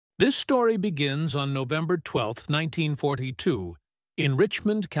This story begins on November 12, 1942, in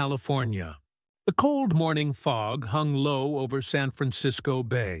Richmond, California. The cold morning fog hung low over San Francisco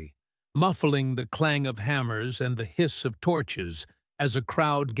Bay, muffling the clang of hammers and the hiss of torches as a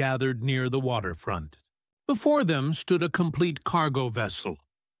crowd gathered near the waterfront. Before them stood a complete cargo vessel,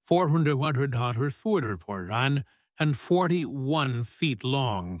 441 feet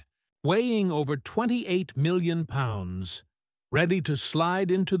long, weighing over 28 million pounds, ready to slide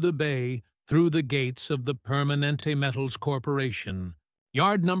into the bay through the gates of the Permanente Metals Corporation,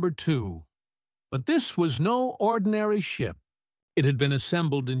 Yard Number 2. But this was no ordinary ship. It had been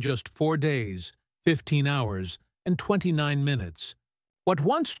assembled in just 4 days, 15 hours, and 29 minutes. What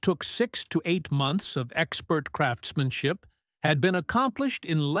once took 6 to 8 months of expert craftsmanship had been accomplished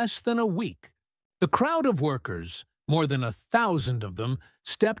in less than a week. The crowd of workers, more than 1,000 of them,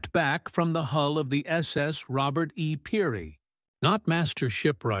 stepped back from the hull of the SS Robert E. Peary. Not master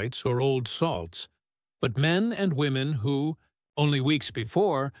shipwrights or old salts, but men and women who, only weeks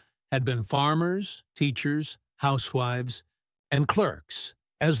before, had been farmers, teachers, housewives, and clerks.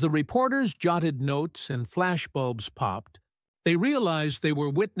 As the reporters jotted notes and flashbulbs popped, they realized they were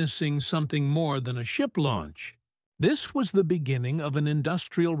witnessing something more than a ship launch. This was the beginning of an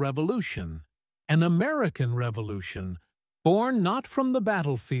industrial revolution, an American revolution, born not from the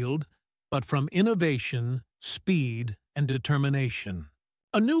battlefield, but from innovation, speed, and determination.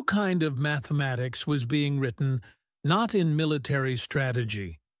 A new kind of mathematics was being written not in military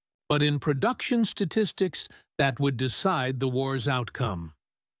strategy, but in production statistics that would decide the war's outcome.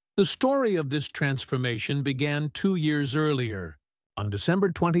 The story of this transformation began 2 years earlier, on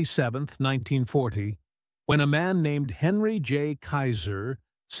December 27, 1940, when a man named Henry J. Kaiser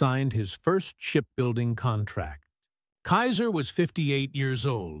signed his first shipbuilding contract. Kaiser was 58 years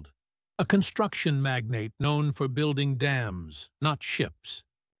old, a construction magnate known for building dams, not ships.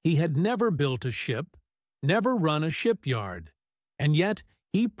 He had never built a ship, never run a shipyard, and yet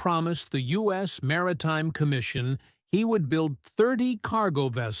he promised the U.S. Maritime Commission he would build 30 cargo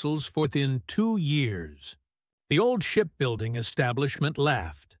vessels within 2 years. The old shipbuilding establishment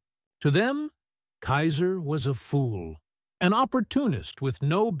laughed. To them, Kaiser was a fool, an opportunist with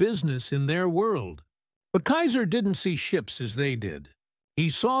no business in their world. But Kaiser didn't see ships as they did. He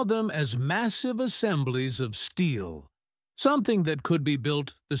saw them as massive assemblies of steel, something that could be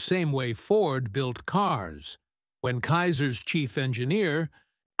built the same way Ford built cars. When Kaiser's chief engineer,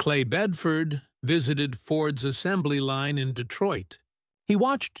 Clay Bedford, visited Ford's assembly line in Detroit, he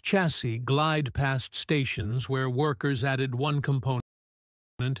watched chassis glide past stations where workers added one component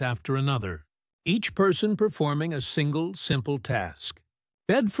after another, each person performing a single, simple task.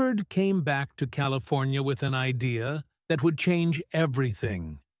 Bedford came back to California with an idea that would change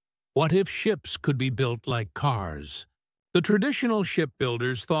everything. What if ships could be built like cars? The traditional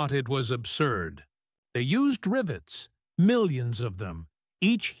shipbuilders thought it was absurd. They used rivets, millions of them,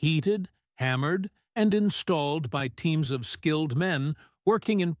 each heated, hammered, and installed by teams of skilled men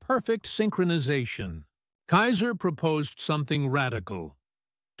working in perfect synchronization. Kaiser proposed something radical: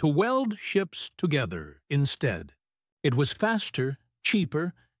 to weld ships together instead. It was faster,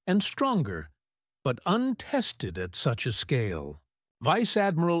 cheaper, and stronger, but untested at such a scale. Vice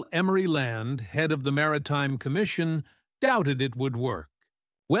Admiral Emory Land, head of the Maritime Commission, doubted it would work.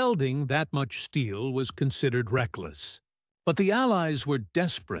 Welding that much steel was considered reckless. But the Allies were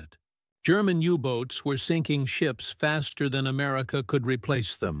desperate. German U-boats were sinking ships faster than America could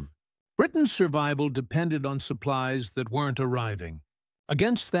replace them. Britain's survival depended on supplies that weren't arriving.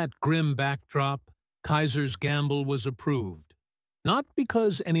 Against that grim backdrop, Kaiser's gamble was approved. Not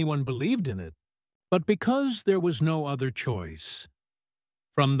because anyone believed in it, but because there was no other choice.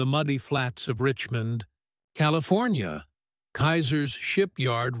 From the muddy flats of Richmond, California, Kaiser's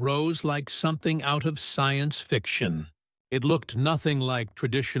shipyard rose like something out of science fiction. It looked nothing like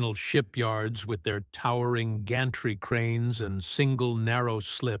traditional shipyards with their towering gantry cranes and single narrow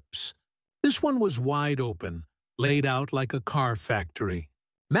slips. This one was wide open, laid out like a car factory.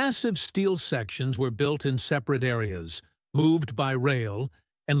 Massive steel sections were built in separate areas, moved by rail,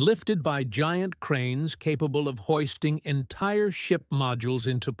 and lifted by giant cranes capable of hoisting entire ship modules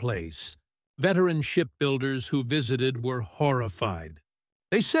into place. Veteran shipbuilders who visited were horrified.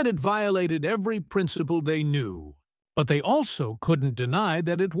 They said it violated every principle they knew, but they also couldn't deny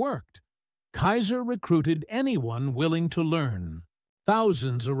that it worked. Kaiser recruited anyone willing to learn.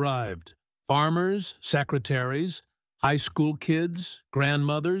 Thousands arrived: farmers, secretaries, high school kids,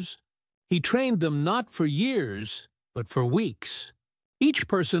 grandmothers. He trained them not for years, but for weeks. Each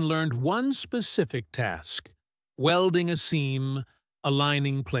person learned one specific task: welding a seam,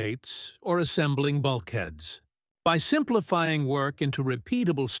 aligning plates, or assembling bulkheads. By simplifying work into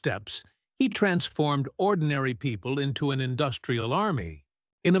repeatable steps, he transformed ordinary people into an industrial army.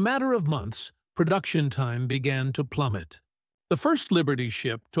 In a matter of months, production time began to plummet. The first Liberty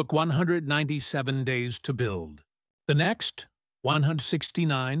ship took 197 days to build. The next,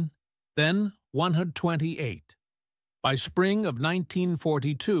 169, then 128. By spring of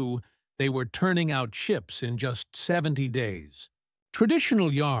 1942, they were turning out ships in just 70 days.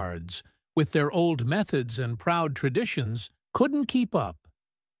 Traditional yards, with their old methods and proud traditions, couldn't keep up.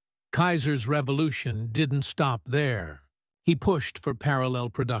 Kaiser's revolution didn't stop there. He pushed for parallel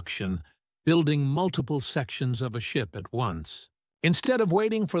production, building multiple sections of a ship at once. Instead of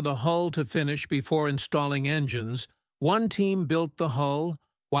waiting for the hull to finish before installing engines, one team built the hull,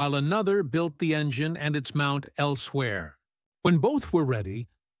 while another built the engine and its mount elsewhere. When both were ready,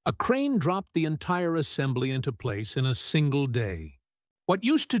 a crane dropped the entire assembly into place in a single day. What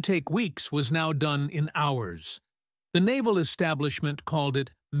used to take weeks was now done in hours. The naval establishment called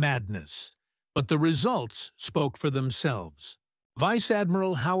it madness, but the results spoke for themselves. Vice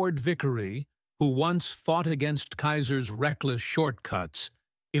Admiral Howard Vickery, who once fought against Kaiser's reckless shortcuts,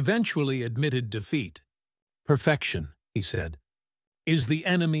 eventually admitted defeat. "Perfection," he said, "is the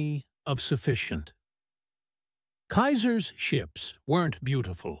enemy of sufficient." Kaiser's ships weren't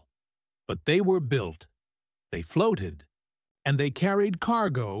beautiful, but they were built, they floated, and they carried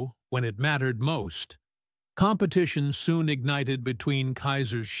cargo when it mattered most. Competition soon ignited between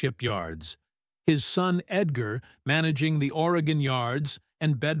Kaiser's shipyards, his son Edgar managing the Oregon yards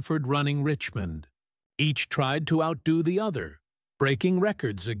and Bedford running Richmond. Each tried to outdo the other, breaking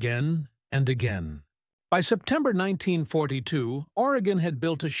records again and again. By September 1942, Oregon had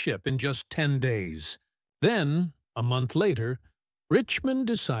built a ship in just 10 days. Then, a month later, Richmond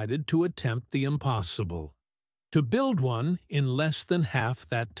decided to attempt the impossible, to build one in less than half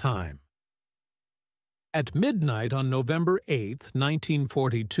that time. At midnight on November 8,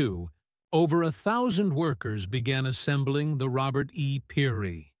 1942, over 1,000 workers began assembling the Robert E.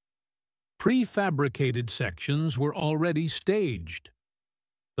 Peary. Prefabricated sections were already staged.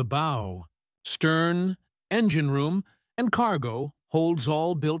 The bow, stern, engine room, and cargo holds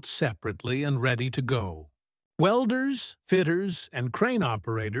all built separately and ready to go. Welders, fitters, and crane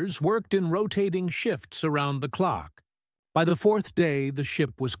operators worked in rotating shifts around the clock. By the fourth day, the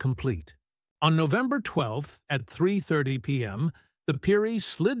ship was complete. On November 12th at 3:30 p.m., the Peary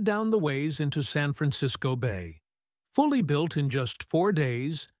slid down the ways into San Francisco Bay. Fully built in just 4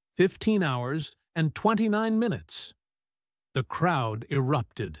 days, 15 hours, and 29 minutes. The crowd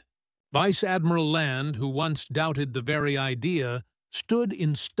erupted. Vice Admiral Land, who once doubted the very idea, stood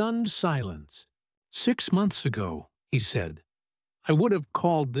in stunned silence. "6 months ago," he said, "I would have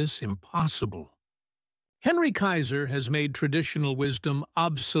called this impossible." Henry Kaiser has made traditional wisdom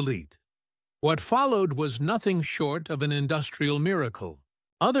obsolete. What followed was nothing short of an industrial miracle.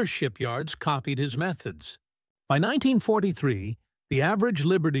 Other shipyards copied his methods. By 1943, the average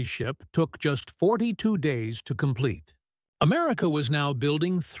Liberty ship took just 42 days to complete. America was now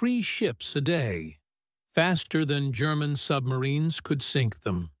building 3 ships a day, faster than German submarines could sink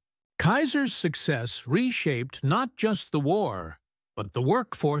them. Kaiser's success reshaped not just the war, but the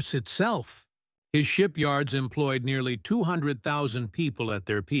workforce itself. His shipyards employed nearly 200,000 people at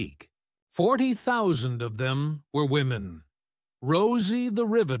their peak. 40,000 of them were women. Rosie the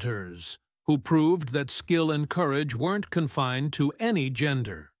Riveters, who proved that skill and courage weren't confined to any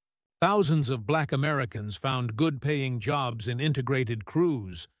gender. Thousands of Black Americans found good-paying jobs in integrated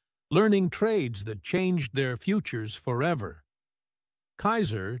crews, learning trades that changed their futures forever.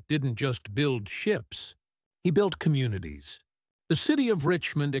 Kaiser didn't just build ships, he built communities. The city of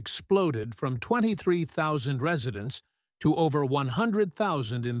Richmond exploded from 23,000 residents to over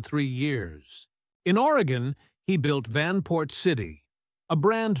 100,000 in 3 years. In Oregon, he built Vanport City, a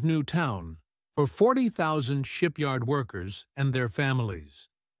brand new town, for 40,000 shipyard workers and their families.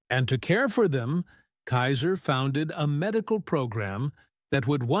 And to care for them, Kaiser founded a medical program that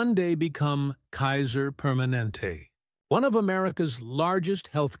would one day become Kaiser Permanente, one of America's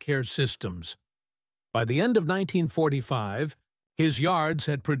largest healthcare systems. By the end of 1945, his yards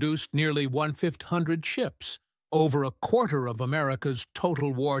had produced nearly 1,500 ships, over a quarter of America's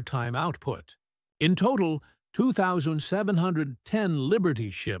total wartime output. In total, 2,710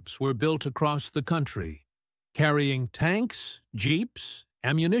 Liberty ships were built across the country, carrying tanks, jeeps,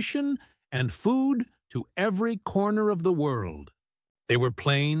 ammunition, and food to every corner of the world. They were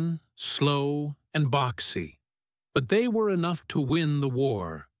plain, slow, and boxy, but they were enough to win the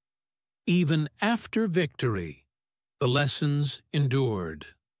war. Even after victory, the lessons endured.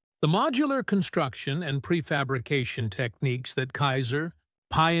 The modular construction and prefabrication techniques that Kaiser,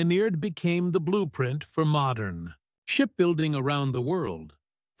 pioneered became the blueprint for modern shipbuilding around the world,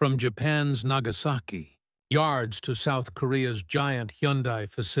 from Japan's Nagasaki yards to South Korea's giant Hyundai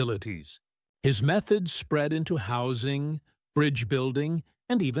facilities. His methods spread into housing, bridge building,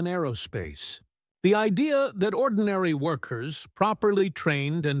 and even aerospace. The idea that ordinary workers, properly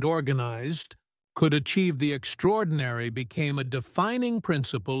trained and organized, could achieve the extraordinary became a defining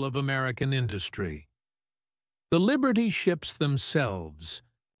principle of American industry. The Liberty ships themselves,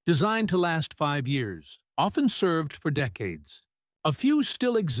 designed to last 5 years, often served for decades. A few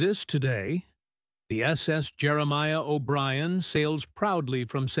still exist today. The SS Jeremiah O'Brien sails proudly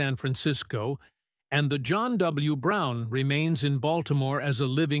from San Francisco, and the John W. Brown remains in Baltimore as a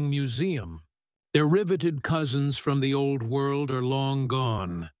living museum. Their riveted cousins from the Old World are long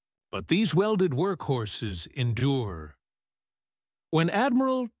gone, but these welded workhorses endure. When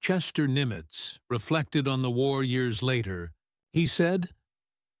Admiral Chester Nimitz reflected on the war years later, he said,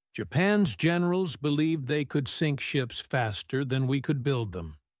 "Japan's generals believed they could sink ships faster than we could build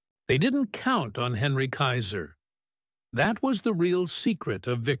them. They didn't count on Henry Kaiser. That was the real secret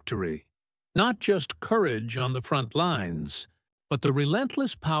of victory. Not just courage on the front lines, but the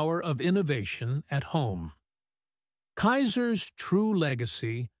relentless power of innovation at home." Kaiser's true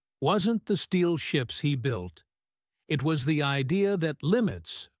legacy wasn't the steel ships he built. It was the idea that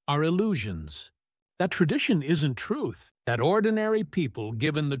limits are illusions, that tradition isn't truth, that ordinary people,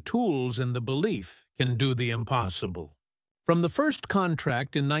 given the tools and the belief, can do the impossible. From the first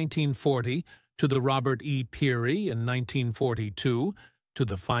contract in 1940 to the Robert E. Peary in 1942 to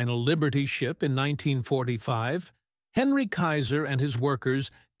the final Liberty ship in 1945, Henry Kaiser and his workers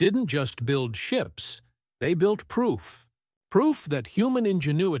didn't just build ships, they built proof. Proof that human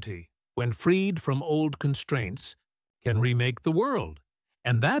ingenuity, when freed from old constraints, can remake the world.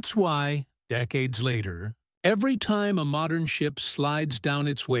 And that's why, decades later, every time a modern ship slides down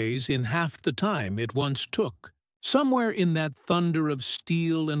its ways in half the time it once took, somewhere in that thunder of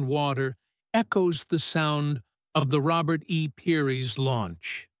steel and water echoes the sound of the Robert E. Peary's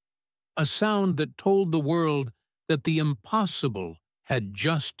launch. A sound that told the world that the impossible had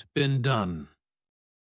just been done.